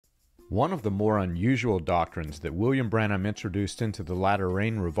One of the more unusual doctrines that William Branham introduced into the latter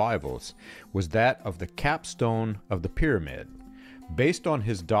rain revivals was that of the capstone of the pyramid. Based on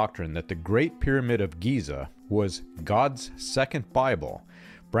his doctrine that the Great Pyramid of Giza was God's second Bible,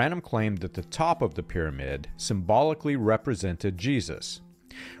 Branham claimed that the top of the pyramid symbolically represented Jesus.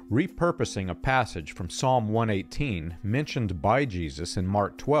 Repurposing a passage from Psalm 118 mentioned by Jesus in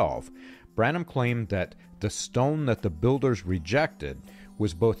Mark 12, Branham claimed that the stone that the builders rejected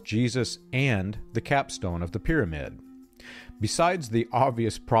was both Jesus and the capstone of the pyramid. Besides the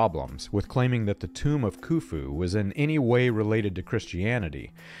obvious problems with claiming that the tomb of Khufu was in any way related to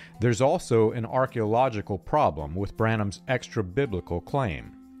Christianity, there's also an archaeological problem with Branham's extra-biblical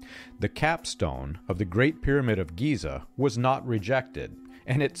claim. The capstone of the Great Pyramid of Giza was not rejected,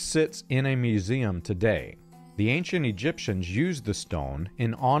 and it sits in a museum today. The ancient Egyptians used the stone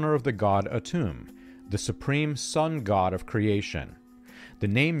in honor of the god Atum, the supreme sun god of creation. The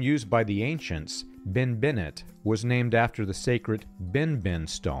name used by the ancients, Ben-Benet, was named after the sacred Ben-Ben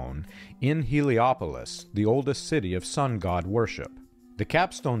stone in Heliopolis, the oldest city of sun god worship. The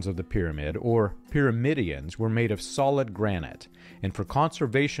capstones of the pyramid, or pyramidions, were made of solid granite, and for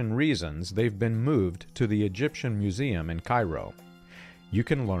conservation reasons they've been moved to the Egyptian Museum in Cairo. You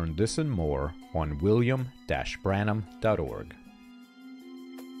can learn this and more on william-branham.org.